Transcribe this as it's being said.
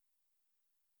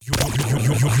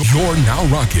You're now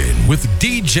rocking with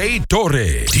DJ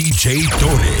Torre. DJ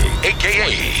Torre, aka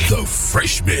The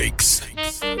Fresh Mix.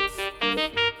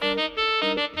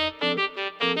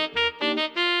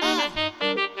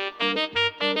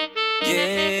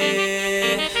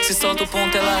 Yeah. Se solta o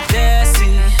ponto ela desce,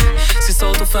 se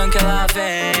solta o funk ela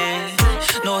vem,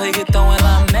 no reggaeton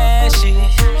ela mexe,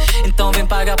 então vem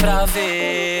pagar pra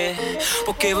ver.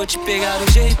 Porque vou te pegar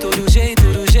do jeito, do jeito,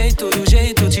 do jeito, do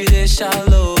jeito, te deixar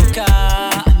louca.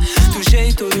 Do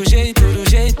jeito, do jeito, do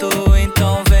jeito,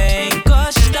 então vem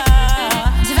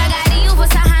encostar. Devagarinho vou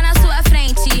sarrar na sua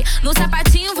frente, no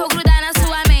sapatinho vou grudar na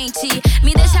sua mente.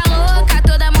 Me deixa louca,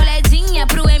 toda molhadinha,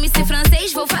 pro MC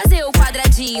francês vou fazer o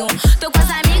quadradinho. Tô com as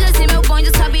amigas e meu bonde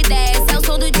sobe e desce, é o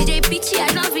som do DJ Pitty e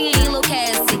as novinhas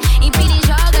enlouquece. Empina e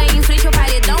joga em frente ao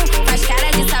paredão, faz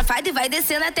cara de safado e vai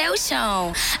descendo até o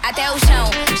chão. Até o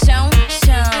chão, chão,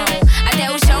 chão.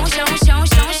 Até o chão, chão, chão,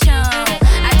 chão, chão.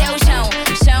 Até o chão,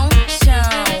 chão, chão.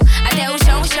 Até o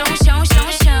chão, chão, chão,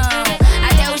 chão, chão.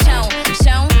 Até o chão,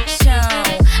 chão, chão.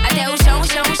 Até o chão,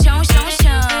 chão, chão, chão,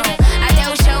 chão. Até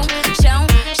o chão, chão,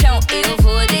 chão. Eu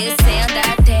vou descendo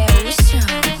até o chão.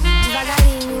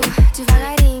 Devagarinho,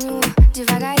 devagarinho,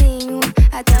 devagarinho,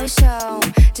 até o chão.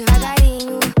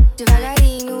 Devagarinho,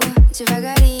 devagarinho,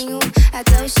 devagarinho,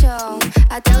 até o chão.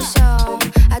 Até o chão,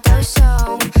 até o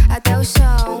chão, até o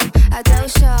chão, até o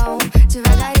chão.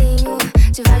 Devagarinho,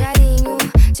 devagarinho,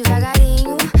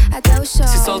 devagarinho, até o chão.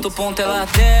 Se solta o ponto ela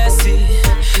desce,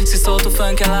 se solta o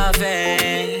funk ela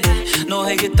vem, no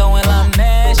reggaeton ela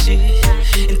mexe,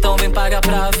 então vem pagar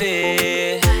pra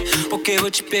ver. Porque vou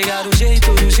te pegar do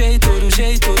jeito, do jeito, do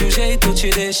jeito, do jeito, te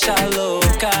deixar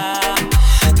louca.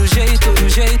 Do jeito, do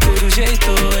jeito, do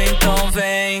jeito, então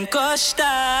vem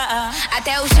encostar.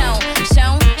 Até o chão,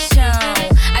 chão, chão.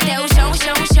 Até o chão,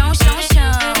 chão, chão, chão,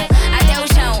 chão. Até o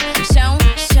chão, chão,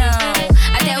 chão.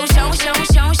 Até o chão, chão,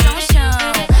 chão, chão, chão.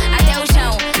 Até o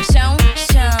chão, chão,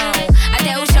 chão.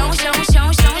 Até o chão, chão, chão,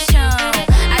 chão, chão.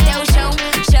 Até o chão,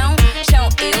 chão, chão.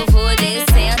 Eu vou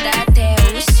descendo até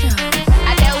o chão.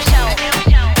 Até o chão, até o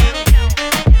chão.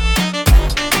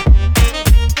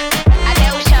 Até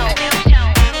o chão, até o chão.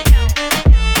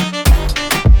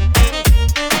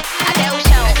 Até o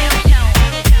chão, até o chão.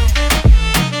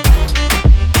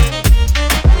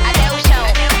 Até o chão,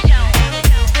 até o chão.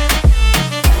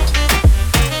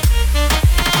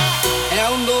 É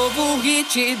o novo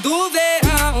hit do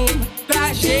verão,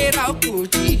 pra geral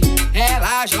curtir.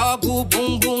 Ela joga o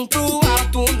bumbum pro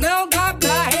alto, não dá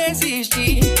pra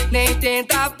resistir. Nem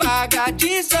tenta apagar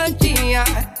de santinha,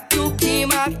 o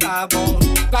clima tá bom.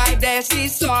 Vai, desce,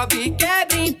 sobe,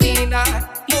 quebra, empina,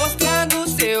 mostrando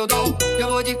seu dom. Eu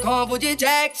vou de combo de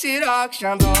Jack, Ciroc,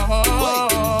 Xandão.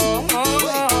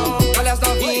 Olha as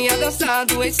novinhas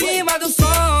dançando em cima do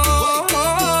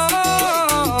som.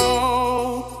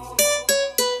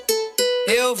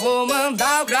 Eu vou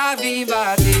mandar o grave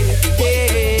bater,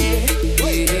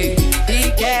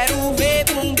 e quero ver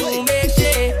bumbum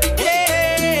mexer.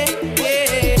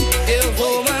 Eu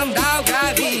vou mandar o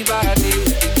grave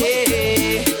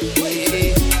bater,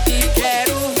 e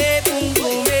quero ver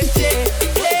bumbum mexer.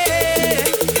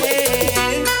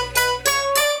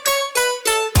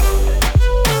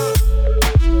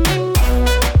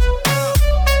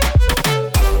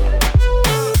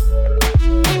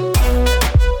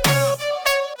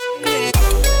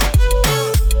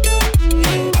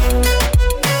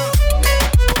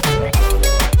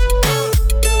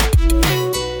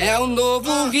 É o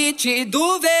novo hit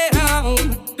do verão,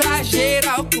 pra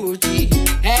geral curtir.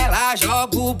 Ela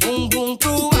joga o bumbum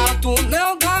pro alto,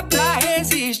 não dá pra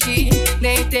resistir.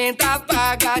 Nem tenta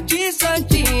apagar de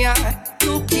santinha,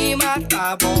 o clima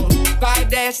tá bom. Vai,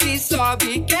 desce,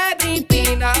 sobe, quebra,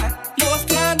 empina,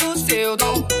 mostrando seu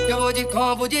dom. Eu vou de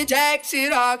combo de Jack,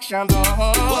 Ciroc, Xandão.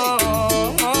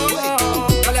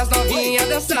 Olha as novinhas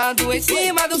dançando em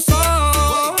cima do som.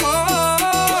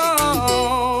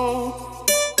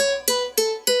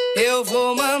 Eu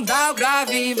vou mandar o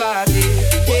grave bater,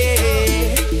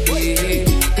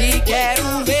 e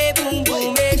quero ver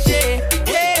bumbum mexer.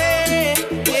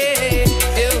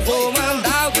 Eu vou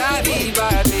mandar o grave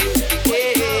bater,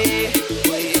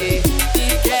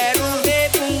 e quero ver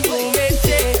bumbum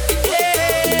mexer.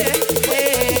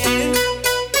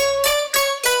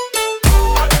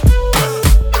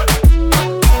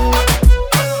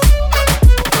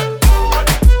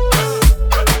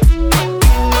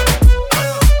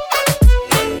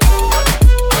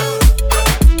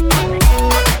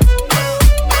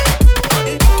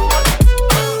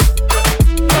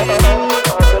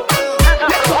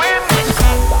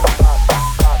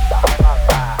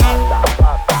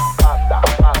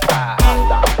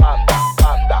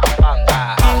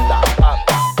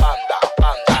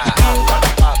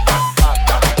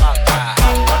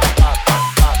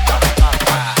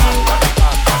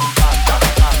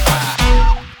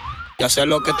 sé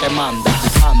lo que te manda.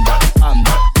 Anda,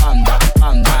 anda, anda,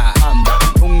 anda, anda.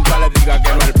 Nunca le diga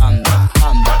que no el anda.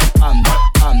 Anda, anda,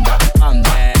 anda,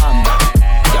 anda, anda.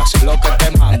 Ya sé lo que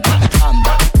te manda.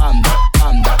 Anda, anda,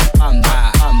 anda,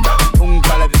 anda, anda.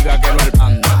 Nunca le diga que no el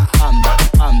anda. Anda,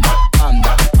 anda,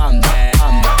 anda, anda,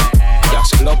 anda. Ya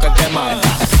sé lo que te manda.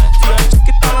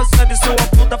 Que tá lançando e sua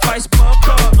bunda faz pam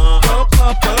pam pam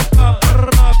pam pam pam.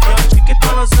 Que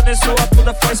tá lançando e sua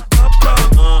bunda faz pam pam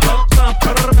pam pam pam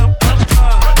pam.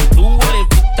 Tua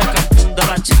levita com a bunda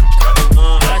ela tchaca,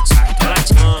 ela tchaca, ela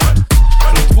tchaca.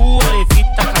 Tua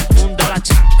levita com a bunda ela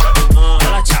tchaca,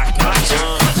 ela tchaca, ela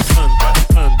tchaca. Anda,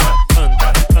 anda, anda,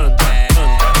 anda,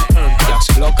 anda. Ya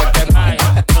sé lo que te manda.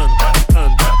 Anda,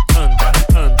 anda, anda,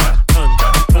 anda, anda.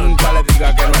 Nunca le diga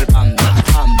que no el anda.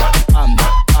 Anda, anda,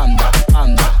 anda,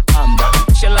 anda, anda.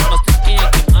 Sheila mostra quem é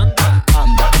que manda.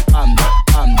 Anda, anda,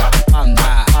 anda,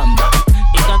 anda, anda.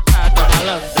 E cantada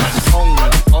malandra. On,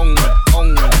 on,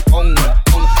 on, on,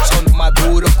 on. Son más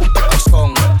duros que un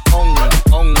pecozón. On,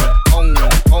 on, on,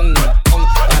 on, on.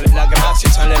 Dale la gracia,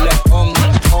 sale on,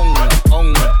 on,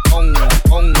 on, on,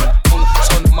 on, on.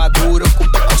 Son más duros que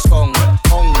un pecozón.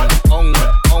 On, on,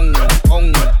 on,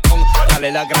 on, on.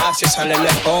 Dale la gracia, sale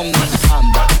on.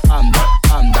 Anda, anda,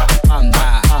 anda,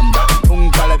 anda, anda.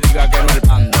 Nunca le diga que no el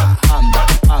anda. Anda,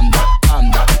 anda,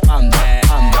 anda, anda,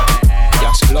 anda.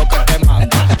 Ya sé lo que te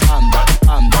manda. Anda,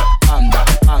 anda, anda,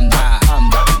 anda,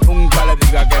 anda. Nunca le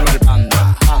diga que no el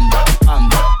anda. Anda,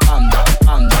 anda, anda,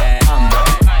 anda, anda.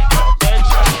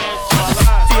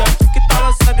 Fia que tá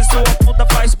lançando e sua bunda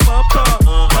faz pam pam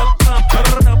pam pam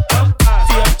pam pam.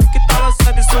 Fia que tá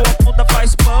lançando e sua bunda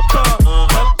faz pam pam pam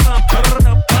pam pam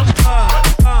pam pam.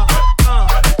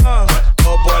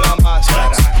 Topo la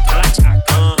máscara. Ela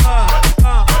tchaca,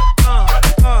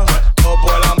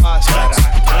 Topo la máscara.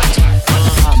 ela tchaca.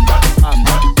 Anda,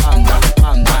 anda, anda,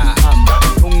 anda, anda.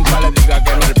 Nunca le diga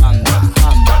que no el anda.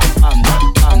 Anda, anda,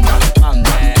 anda,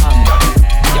 anda, anda.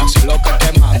 Ya sé lo que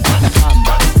te manda.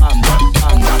 Anda, anda,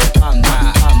 anda, anda,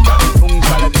 anda.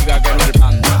 Nunca le diga que no el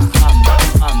anda. Anda,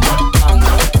 anda,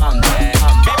 anda, anda,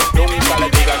 anda. Nunca le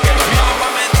diga que no el anda.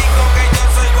 Me dijo que yo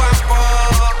soy guapo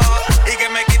y que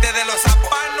me quite de los sapos.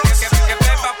 Que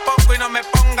beba poco y no me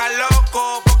ponga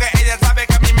loco, porque ella sabe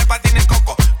que a mí me patina el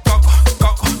coco. Coco,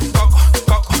 coco, coco,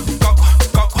 coco, coco,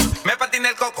 coco. Me patina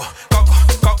el coco. Coco,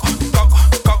 coco, coco,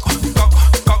 coco, coco,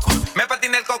 coco. Me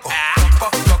patina el coco. Coco,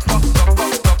 coco, coco,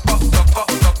 coco, coco,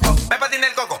 coco. Me patina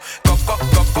el coco. Coco, coco,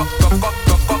 coco,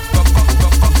 coco,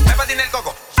 coco. Me patina el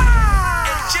coco.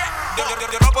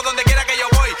 Yo rompo donde quiera que yo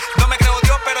voy. No me creo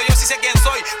Dios, pero yo sí sé quién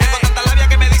soy. Tengo tanta labia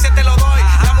que me dice te lo doy.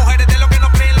 Las mujeres de lo que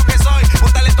no creen lo que soy.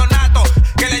 Un talento nato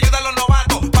que le ayuda a los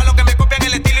novatos. Pa' los que me copian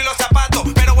el estilo y los zapatos.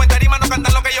 Pero en tarima no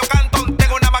cantan lo que yo canto.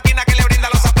 Tengo una máquina que le brinda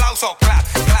los aplausos. Clap,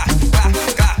 clap, clap,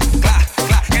 clap, clap,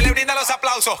 clap. Que le brinda los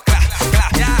aplausos. Clap,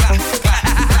 clap, clap, clap.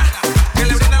 Que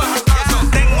le brinda los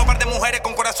aplausos. Tengo un par de mujeres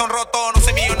con corazón roto. No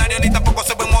soy millonario ni tampoco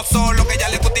soy buen mozo. Lo que ya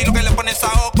le gusta y lo que le ponen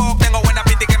saoco. Tengo buena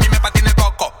pinta y que a mí me patina el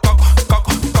coco. Coco,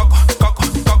 coco, coco, coco,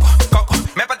 coco, coco.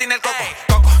 Me patina el coco.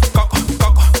 Coco, coco,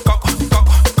 coco, coco,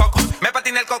 coco, coco. Me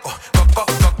patina el coco. Coco,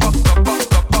 coco, coco, coco,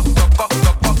 coco,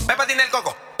 coco. Me patina el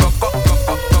coco. Coco, coco,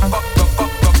 coco, coco,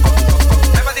 coco.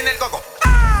 Me patina el coco.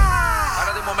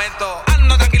 Ahora de un momento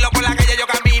ando tranquilo por la calle, yo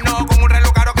camino con un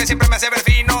reloj caro que siempre me hace ver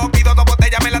fino. Pido 2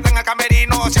 botellas, me la dan a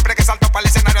camerino. Siempre que salto para el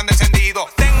escenario ando encendido.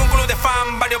 Tengo un club de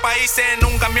fan, varios países.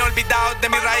 Nunca me he olvidado de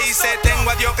mis raíces. Tengo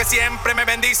a Dios que siempre me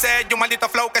bendice. Y un maldito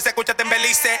flow que se escucha te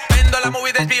embelice. Vendo la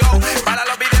movie de HBO. Para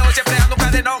los videos siempre ando un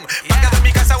cadenón. Para que en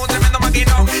mi casa un tremendo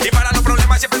maquinón. Y para los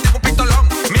problemas siempre tengo un pistolón.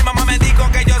 Mi mamá me dijo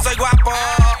que yo soy guapo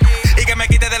y que me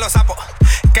quite de los sapos.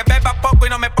 Que beba poco y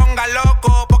no me ponga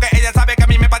loco, porque ella sabe que a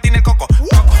mí me patina el coco. Coco,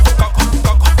 coco,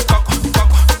 coco, coco,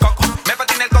 coco, coco. Me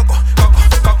patina el coco. Coco,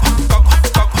 coco, coco,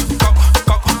 coco, coco,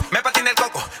 coco. Me patina el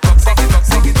coco. Me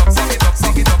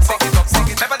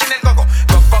patina el coco.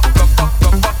 Coco, coco, coco,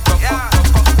 coco,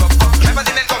 coco. Me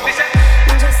patina el coco.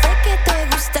 Yo sé que te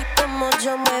gusta como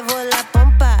yo muevo la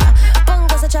pompa.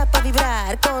 Pongo esa chapa a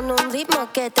vibrar con un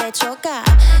ritmo que te choca.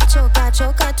 Choca,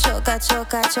 choca, choca,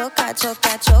 choca, choca,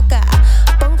 choca, choca.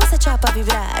 Pongo esa chapa a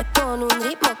vibrar con un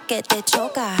ritmo que te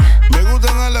choca. Me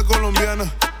gustan a la colombiana,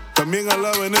 también a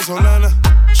la venezolana.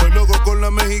 Soy loco con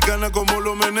la mexicana, como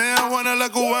lo menea Juana la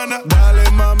cubana. Dale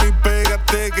mami,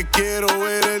 pégate que quiero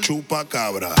ver el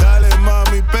chupacabra. Dale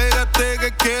mami, pégate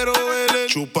que quiero ver el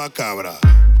chupacabra.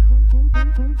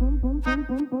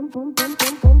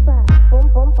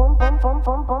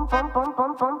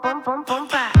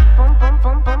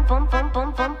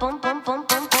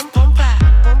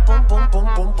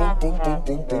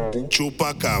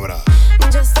 Chupacabra.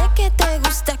 Yo sé que te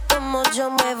gusta como yo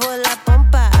muevo la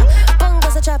pompa.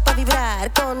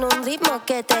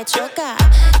 choca.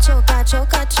 Choca,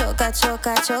 choca, choca,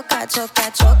 choca, choca,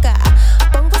 choca, choca.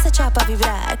 Pongo esa chapa a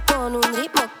vibrar con un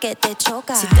ritmo que te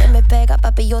choca. Si te me pega,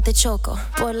 papi, yo te choco.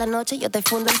 Por la noche yo te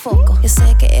fundo el foco. Yo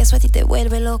sé que eso a ti te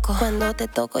vuelve loco. Cuando te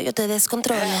toco yo te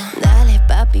descontrolo. Dale,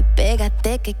 papi,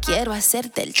 pégate que quiero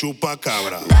hacerte el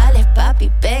chupacabra. Dale,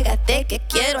 papi, pégate que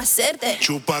quiero hacerte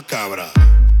chupacabra.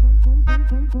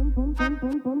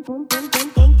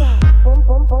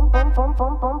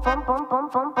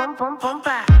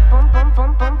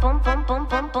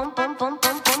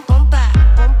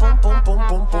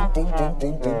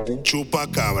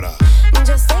 Chupacabra.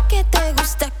 Yo sé que te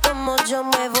gusta como yo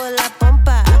muevo la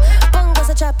pompa. Pongo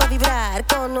esa chapa a vibrar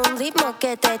con un ritmo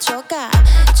que te choca.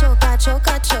 Choca,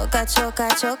 choca, choca, choca,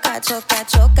 choca, choca,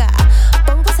 choca.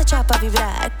 Pongo esa chapa a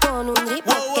vibrar con un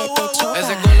ritmo que te choca.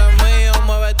 Ese culo es mío,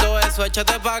 mueve todo eso.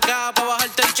 Échate pa' acá pa'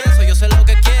 bajarte el queso. Yo sé lo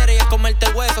que quieres y es comerte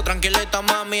el hueso. Tranquilita,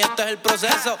 mami, este es el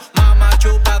proceso. Mamá,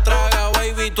 chupa, traga,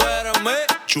 baby, tú eres mi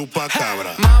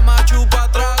chupacabra. Mamá, chupa,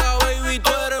 traga, baby,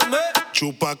 tú eres mi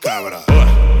chupacabra.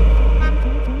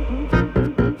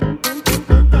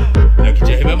 É o que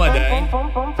Jerry vai mandar, hein?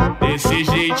 Desse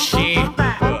jeitinho.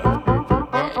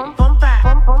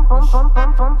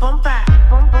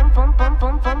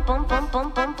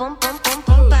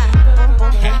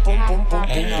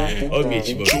 Ô,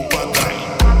 beat, mano.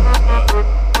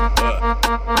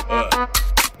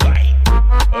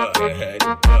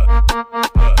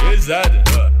 Pesado.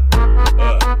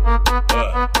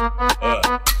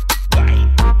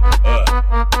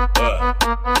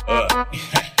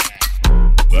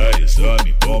 Vários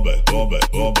homens, bomba, bomba,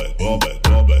 bomba, bomba,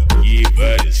 bomba aqui.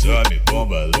 Vários homens,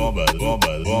 bomba, bomba,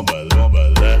 bomba, bomba, bomba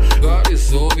lá.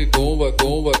 Vários homens, bomba,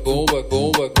 bomba, bomba,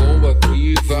 bomba, bomba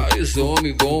aqui. Vários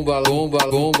homens, bomba, bomba,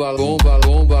 bomba, bomba,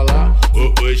 bomba lá.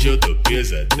 Hoje eu tô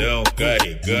pesadão,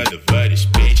 carregando vários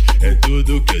pentes. É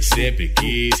tudo que eu sempre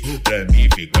quis, pra mim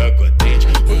ficar contente.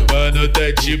 O mano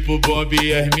tá tipo bomba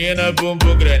e as mina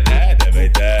bumbum granada. Vai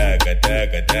taca,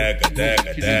 taca, taca,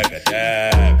 taca, taca,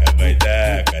 taca. Vai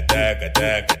taca, taca,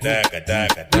 taca, taca,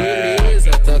 taca, taca.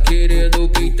 Beleza, tá querendo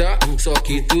pintar, só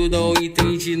que tu não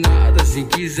entende nada. Se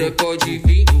quiser pode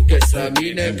vir, que essa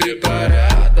mina é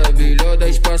preparada. Melhor dar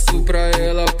espaço pra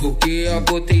ela, porque a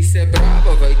potência é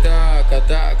brava. Vai taca,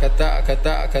 taca, taca,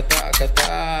 taca, taca,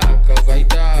 taca. Vai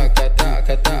taca,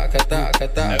 taca, taca, taca,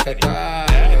 taca, taca.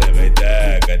 Vai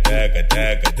taca, taca,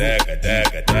 taca, taca,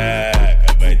 taca,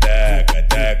 taca. Vai taca,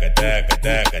 taca, taca,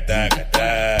 taca, taca,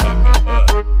 taca.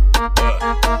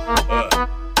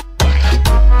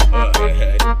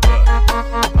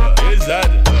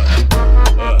 Pesado.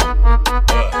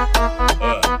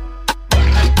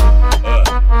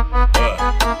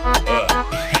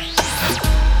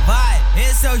 Vai,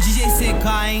 esse é o DJ CK,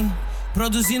 hein?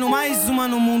 Produzindo mais uma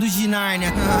no mundo de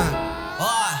Nárnia. Ó,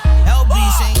 é o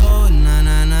bicho, hein? Oh,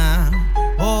 nanana,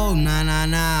 oh,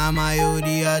 nanana. A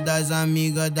maioria das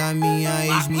amigas da minha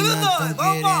ex-mina tão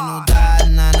querendo dar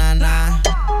nanana.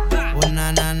 Oh,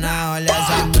 nanana, olha as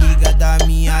amigas da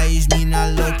minha ex-mina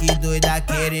louca e doida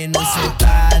querendo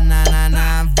soltar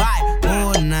nanana. Vai,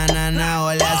 oh, nanana,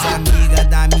 olha as amigas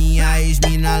da minha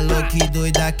ex-mina louca e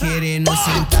doida querendo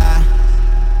sentar.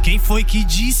 Quem foi que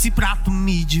disse pra tu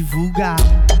me divulgar?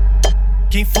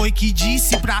 Quem foi que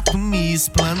disse pra tu me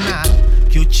explanar?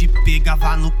 Que eu te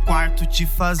pegava no quarto, te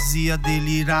fazia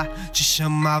delirar. Te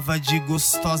chamava de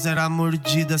gostosa, era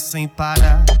mordida sem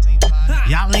parar.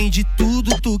 E além de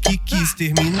tudo, tu que quis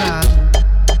terminar.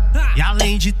 E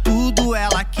além de tudo,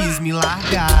 ela quis me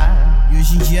largar. E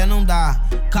hoje em dia não dá.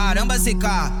 Caramba, CK,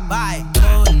 vai!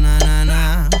 Oh,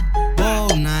 nanana,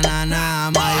 oh, nanana.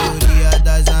 A maioria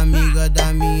das amigas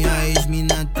da minha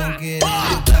ex-mina tão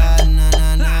querendo dar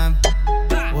nanana.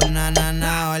 Oh,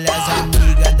 nanana, olha as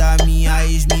amigas da minha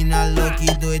ex-mina louca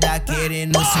e doida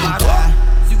querendo sentar.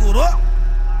 Segurou?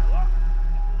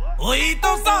 Oi,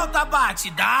 então solta,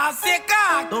 bate, dá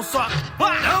seca. Então solta,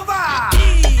 não vai.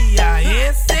 E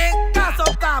aí, seca,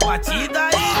 solta a batida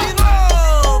aí de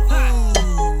novo.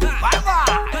 Vai,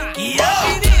 vai. Que as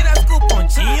meninas com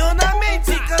pontinho na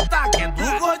mente cantar que é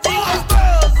do gordinho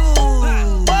gostoso.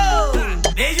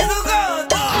 Oh, beijo do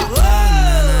gordo.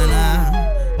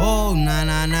 Oh,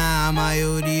 nanana, a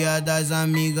maioria das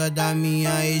amigas da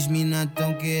minha ex-mina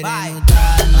tão querendo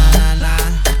dar nanana.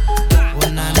 Oh,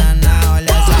 nanana,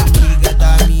 olha as amigas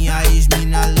da minha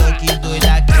ex-mina louca e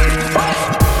doida querendo.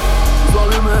 Ils ont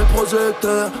allumé le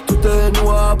projecteur, tout est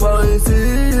noir par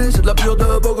ici. J'ai de la pure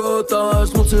de Bogota,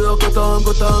 je monte sur Gotham,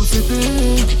 Gotham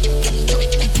City.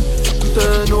 Tout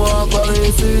est noir par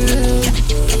ici.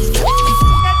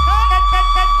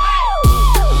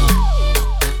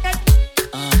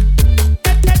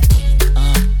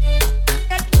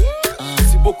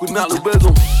 beaucoup de merde au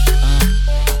béton.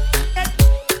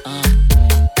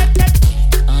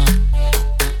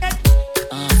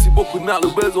 Si beaucoup de merde au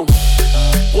béton.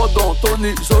 Rodon,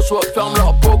 Tony, Joshua, ferme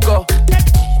leur boca.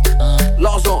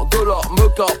 L'argent, dollar,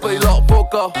 meca, paye leur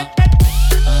boca.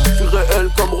 J'suis réel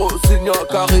comme Rosigna,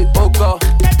 Carioca.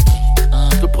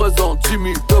 Je te présente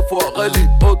Jimmy, 2 fois Relly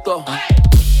Ota.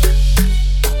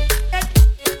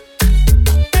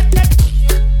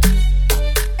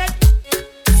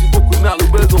 Si beaucoup de merde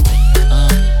au béton.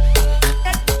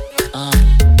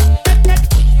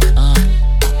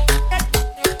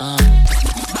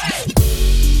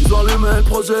 Ils ont allumé le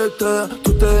projecteur,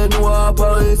 tout est noir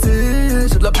par ici.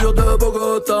 J'ai de la pure de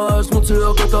Bogota, j'monte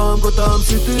sur Gotham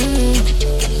City.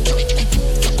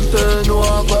 Tout est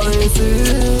noir par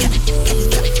ici.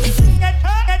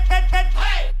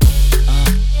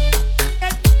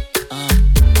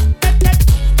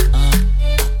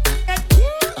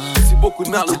 Si beaucoup de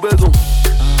merde au béton.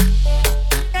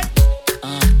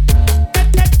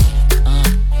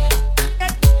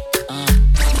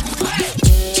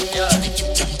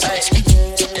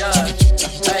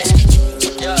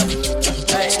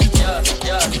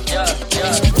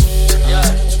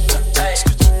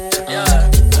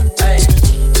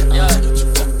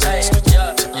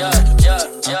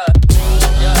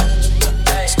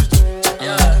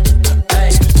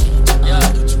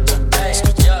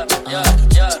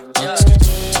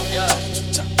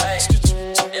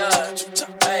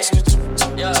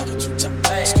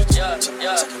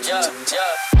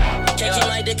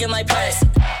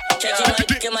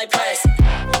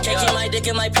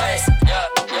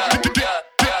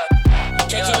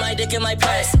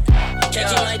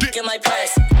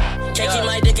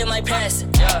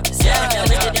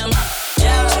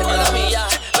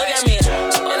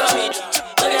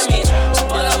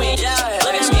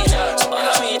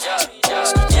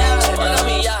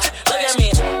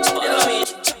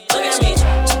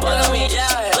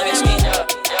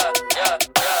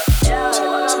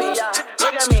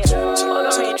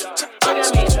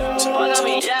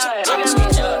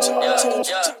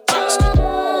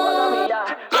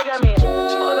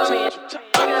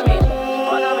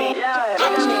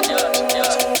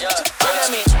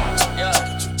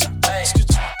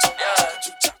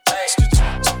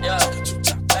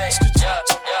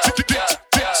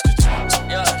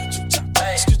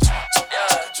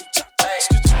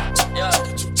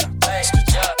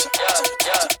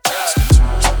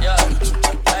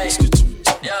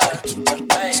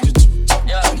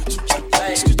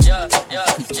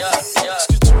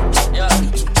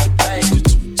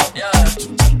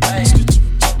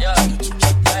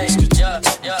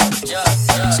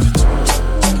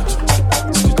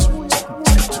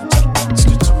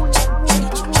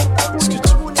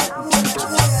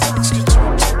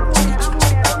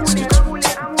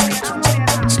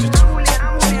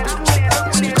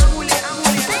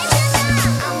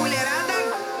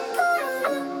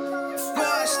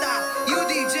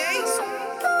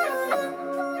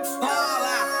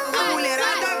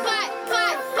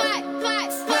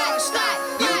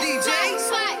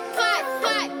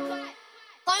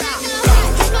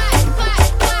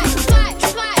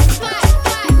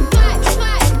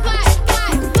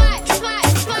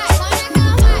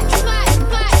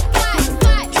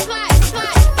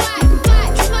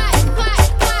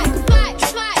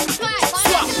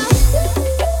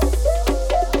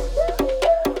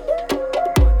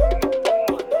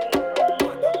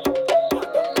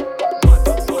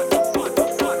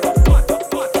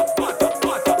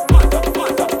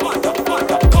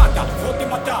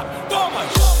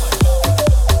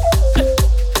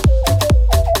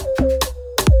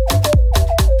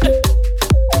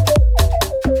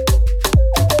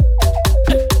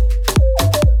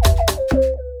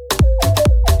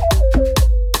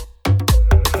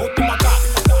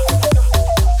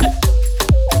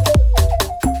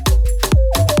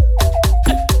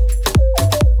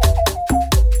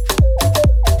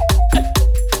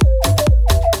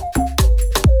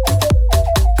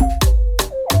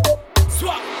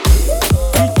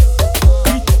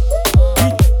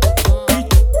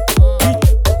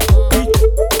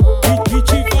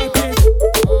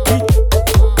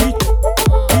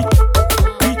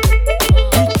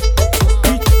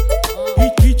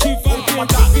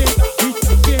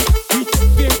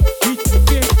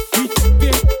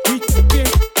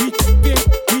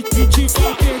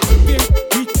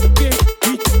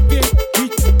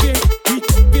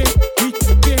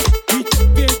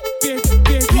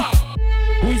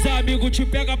 amigos te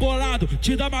pega bolado,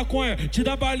 te dá maconha, te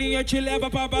dá balinha, te leva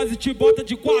pra base, te bota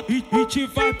de quatro e te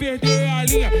faz perder a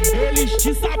linha. Eles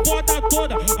te sabotam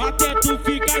toda, até tu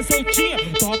ficar soltinha.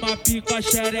 Toma pica,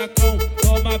 xerecão,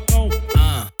 toma pão.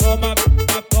 Toma,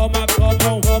 toma, toma,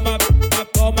 toma,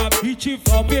 toma, e te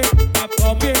come,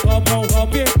 come, toma,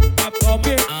 come,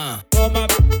 come. Toma,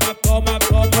 toma,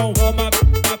 toma, toma,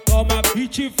 toma, e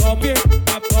te come,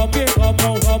 come,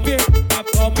 toma, come,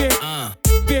 come.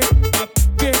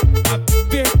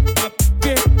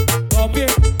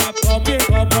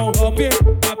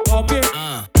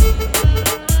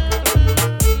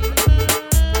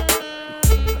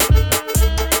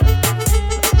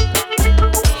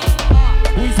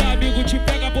 Os amigos te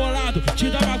pega bolado, te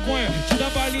dá maconha, te dá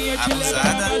balinha, te leva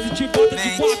pra base, te bota de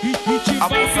quatro e te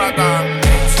vai.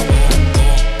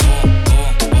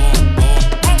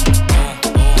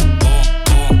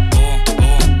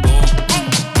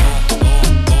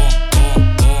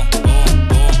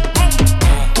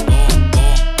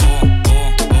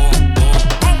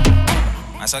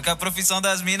 Só que a profissão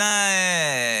das minas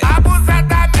é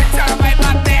abusadamente ela vai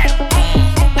batendo,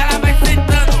 ela vai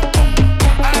sentando,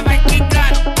 ela vai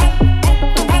quicando,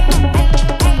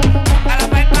 ela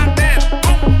vai batendo,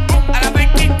 ela vai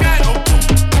quicando,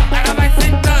 ela vai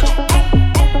sentando.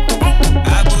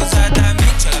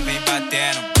 Abusadamente ela vem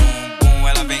batendo, bum, bum,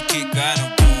 ela vem quicando,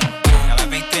 bum, bum, ela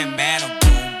vem tremendo,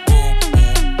 bum, bum,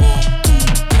 bum,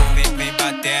 bum, vem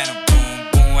batendo,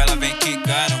 bum, bum, ela vem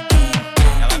quicando, bum,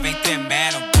 bum, ela vem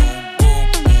tremendo.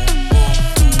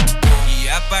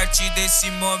 A partir desse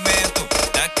momento,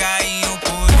 taca em um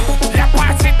por um. E a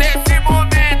partir desse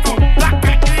momento,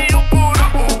 taca em um por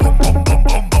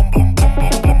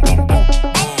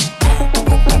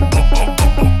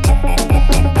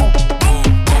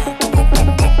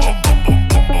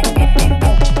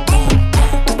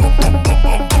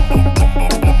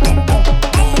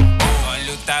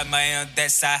Olha o tamanho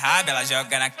dessa raba, ela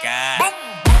joga na cara.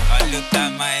 Olha o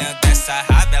tamanho dessa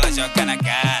raba, ela joga na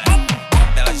cara.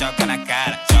 Ela joga na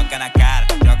cara, joga na cara,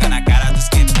 joga na cara dos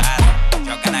quebrados.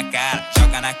 Joga na cara,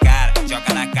 joga na cara,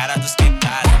 joga na cara dos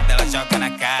quebrados. Ela joga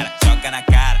na cara, joga na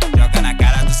cara, joga na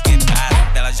cara dos quebrados.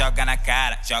 Ela joga na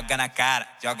cara, joga na cara,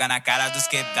 joga na cara dos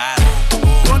quebrados.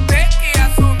 Vou ter que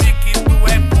assumir que tu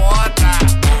é foda.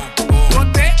 Vou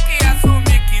ter que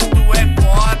assumir que tu é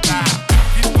foda.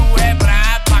 Que tu é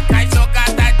braba, cai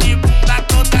jogada de bunda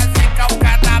toda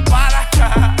recalcada para.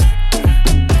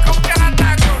 Como que ela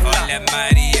tá agora? Olha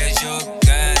Maria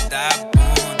jogando a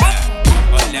bunda,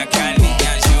 olha a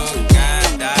Carlinha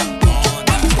jogando a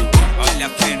bunda, olha a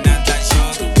Fernanda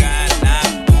jogando a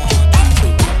bunda.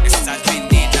 Essas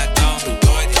meninas tão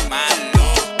doidas e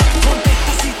malucas.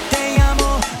 Contesta si te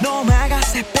amo, no me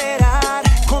hagas esperar.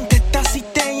 Contesta si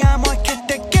te amo, es que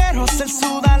te quiero hacer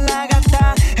sudar. La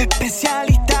gata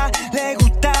especialista, le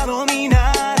gusta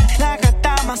dominar. La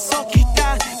gata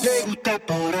masoquista, le gusta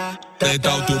por ahí.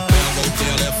 Então tu pega o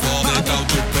telefone, então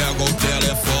tu pega o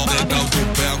telefone, então tu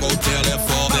pega o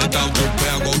telefone, então tu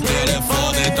pega o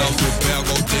telefone, então tu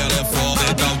pega o telefone,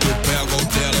 então tu pega o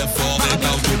telefone,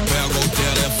 então tu pega o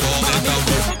telefone, então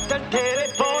tu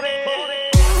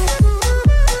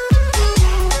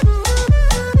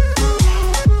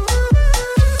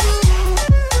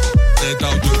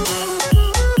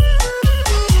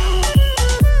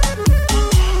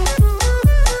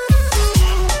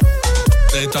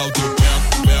então tu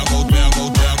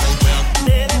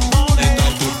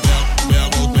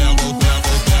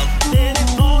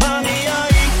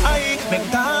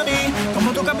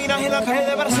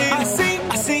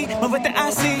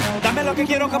así, dame lo que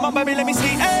quiero, come on baby, let me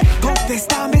see.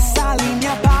 Contéstame esa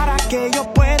línea para que yo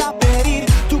pueda pedir.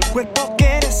 Tu cuerpo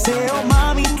que deseo,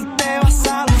 mami, tú te vas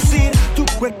a lucir. Tu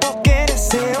cuerpo que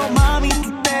deseo, mami,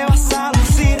 tú te vas a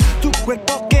lucir. Tu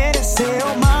cuerpo que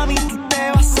deseo, mami, tú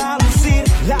te vas a lucir.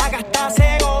 La gata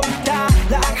se egoísta,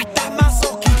 la gata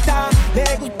masoquista.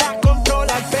 Le gusta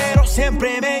controlar, pero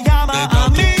siempre me llama a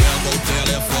mí. Então tu pega o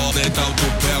telefone, então tu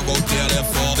pega o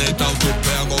telefone, então tu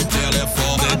pega o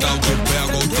telefone, então tu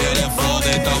pega o telefone,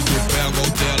 então tu pega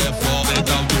o telefone,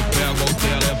 então tu pega o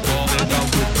telefone, então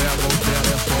tu pega o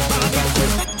telefone.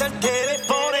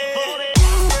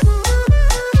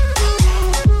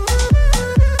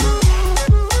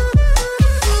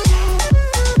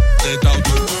 Então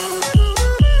tu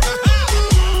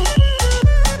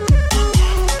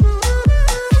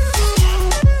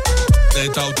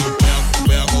então tu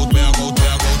pega o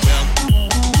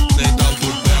telefone.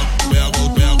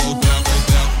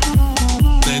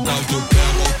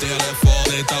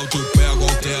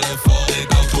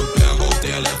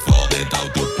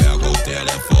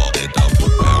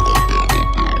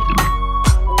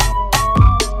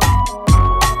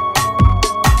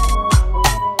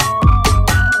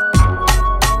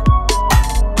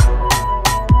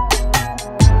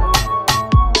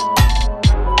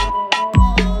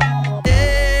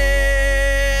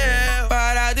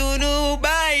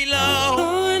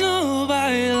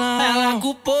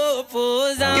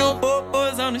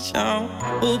 popozão no chão.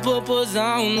 O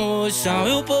popozão no chão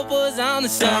e o popozão no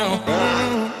chão.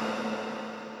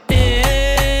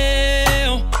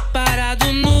 Eu,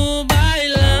 parado no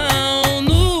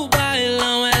bailão,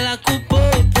 ela com o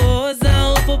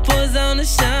popozão no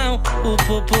chão. O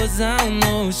popozão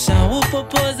no chão, o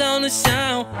popozão no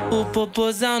chão, o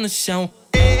popozão no chão.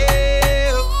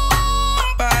 Eu,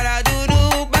 parado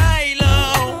no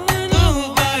bailão,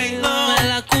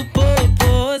 ela com o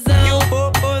popozão. E o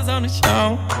popozão no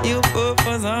chão, e o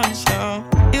popozão no chão,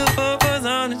 e o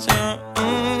popozão no chão.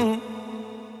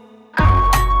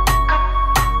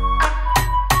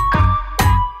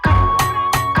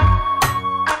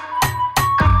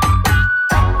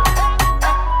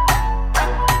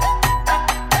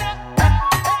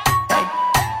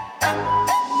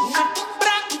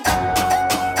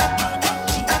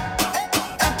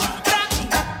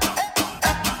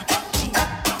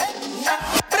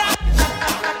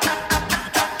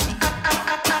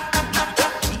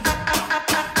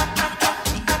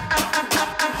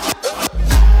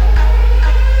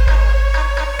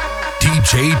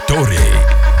 DJ Torre.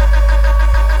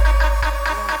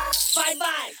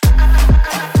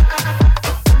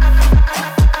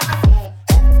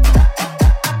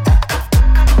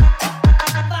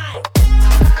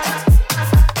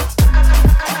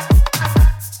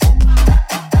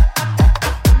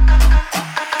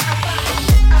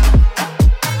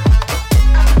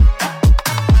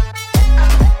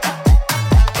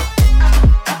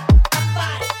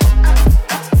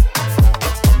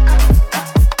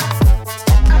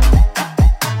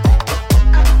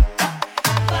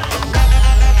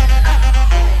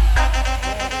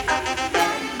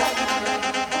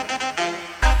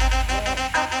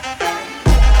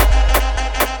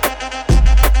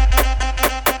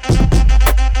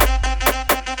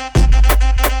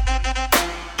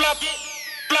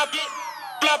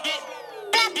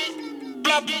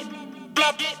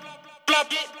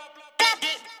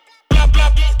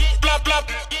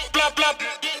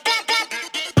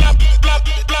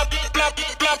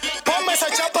 Ponme esa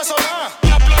chapa sonar.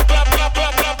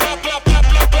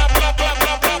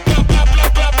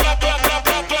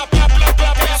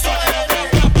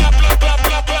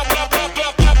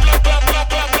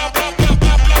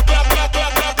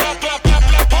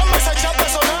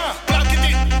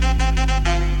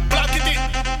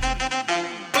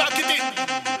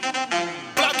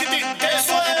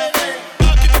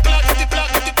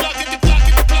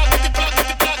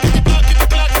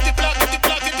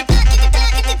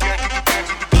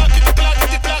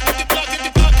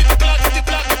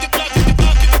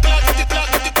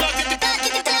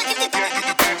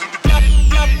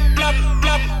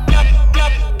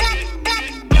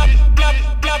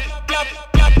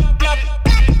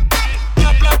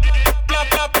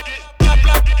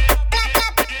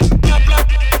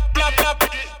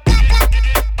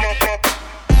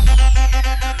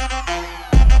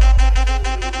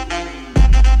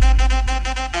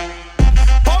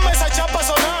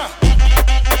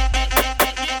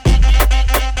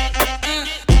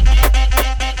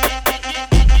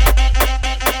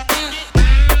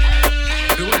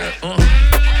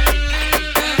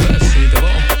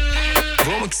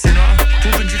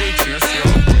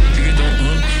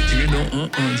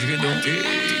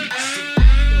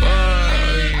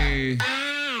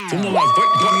 Vamos lá, vai.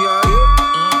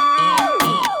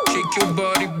 Shake your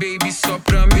body, baby, só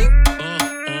pra mim.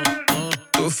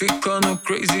 Tô ficando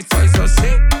crazy, faz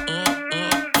assim.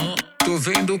 Tô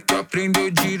vendo que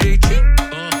aprendeu direitinho.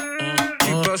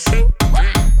 Tipo assim.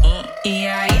 Y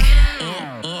ahí,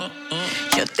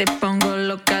 yo te pongo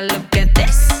loca, look at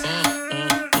this.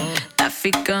 Tá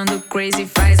ficando crazy,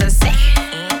 faz assim.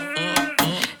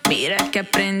 Mira que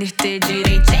aprendiste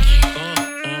direitinho.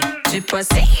 Tipo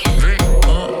assim.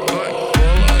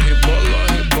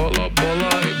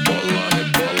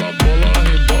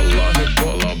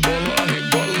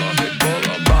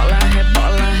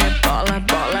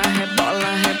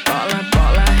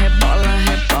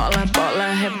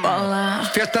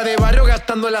 Fiesta de barrio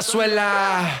gastando la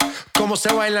suela, como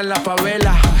se baila en la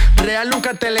favela. Real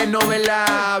nunca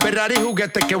telenovela, Ferrari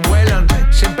juguetes que vuelan.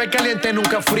 Siempre caliente,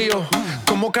 nunca frío,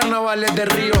 como carnavales de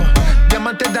Río.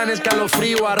 Diamantes dan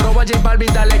escalofrío, arroba J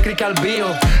Balvin, dale click al bio.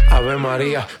 Ave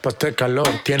María, pa' este calor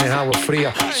tienes agua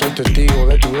fría. Soy testigo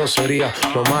de tu grosería,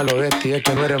 lo malo de ti es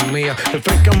que no eres mía.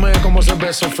 Refrescame como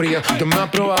cerveza fría, yo me has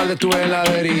probado de tu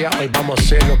heladería. Hoy vamos a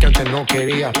hacer lo que antes no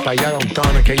quería, pa' allá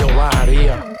downtown es que yo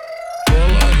bajaría.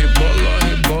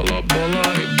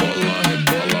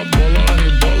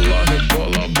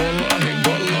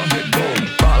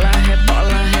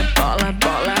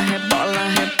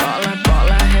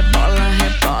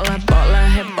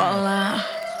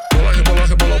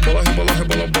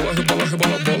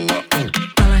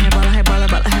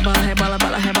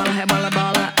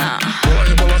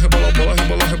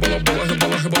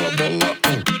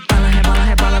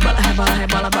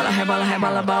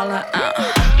 bola,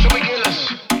 bola.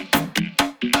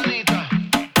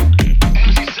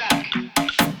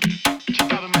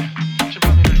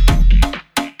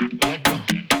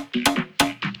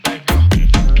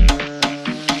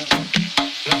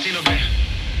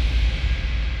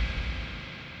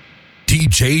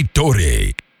 DJ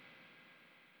Torre.